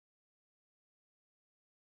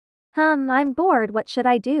I'm bored. What should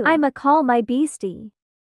I do? I'ma call my bestie.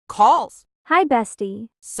 Calls. Hi, bestie.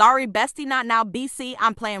 Sorry, bestie, not now, BC.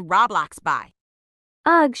 I'm playing Roblox. Bye.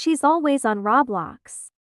 Ugh, she's always on Roblox.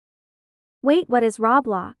 Wait, what is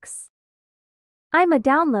Roblox? I'ma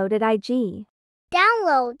downloaded IG.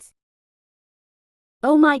 Downloads.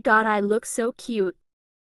 Oh my god, I look so cute.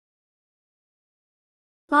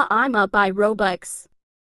 But I'm up by Robux.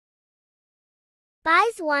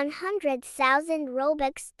 Buys 100,000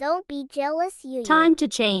 Robux. Don't be jealous, you. Time to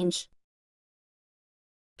change.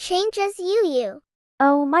 Changes you.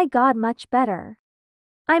 Oh my god, much better.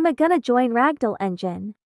 I'ma gonna join Ragdoll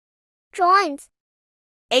Engine. Joins.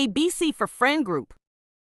 ABC for friend group.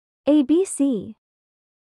 ABC.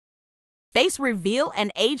 Face reveal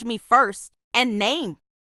and age me first. And name.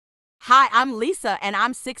 Hi, I'm Lisa and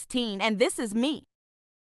I'm 16 and this is me.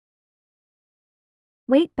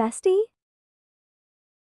 Wait, bestie?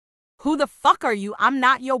 Who the fuck are you? I'm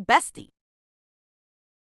not your bestie.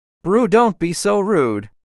 Brew, don't be so rude.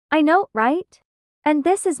 I know, right? And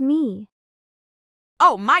this is me.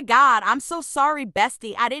 Oh my god, I'm so sorry,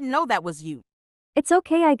 bestie. I didn't know that was you. It's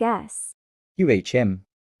okay, I guess. UHM.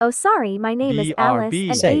 Oh, sorry, my name is Alice BRB.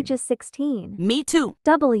 and Same. age is 16. Me too.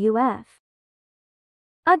 WF.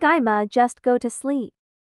 Ugh, I'ma just go to sleep.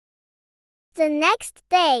 The next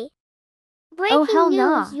day. Breaking Oh, hell news,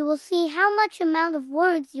 nah. you will see how much amount of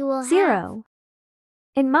words you will have. 0.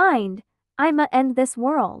 In mind, I'ma end this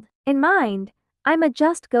world. In mind, I'ma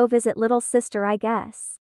just go visit little sister, I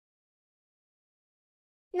guess.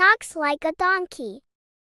 Knocks like a donkey.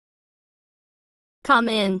 Come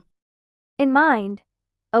in. In mind,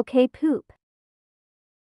 okay, poop.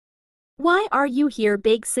 Why are you here,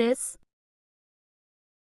 big sis?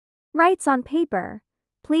 Writes on paper.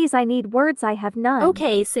 Please, I need words, I have none.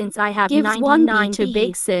 Okay, since I have Gives 99 to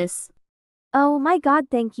big sis. Oh my god,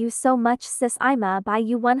 thank you so much, sis. I'ma buy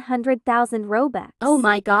you 100,000 Robux. Oh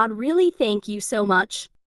my god, really, thank you so much.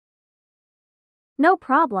 No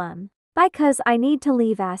problem. Bye, cause I need to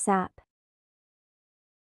leave ASAP.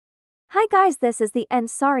 Hi guys, this is the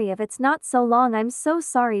end. Sorry if it's not so long. I'm so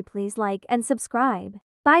sorry. Please like and subscribe.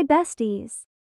 Bye besties.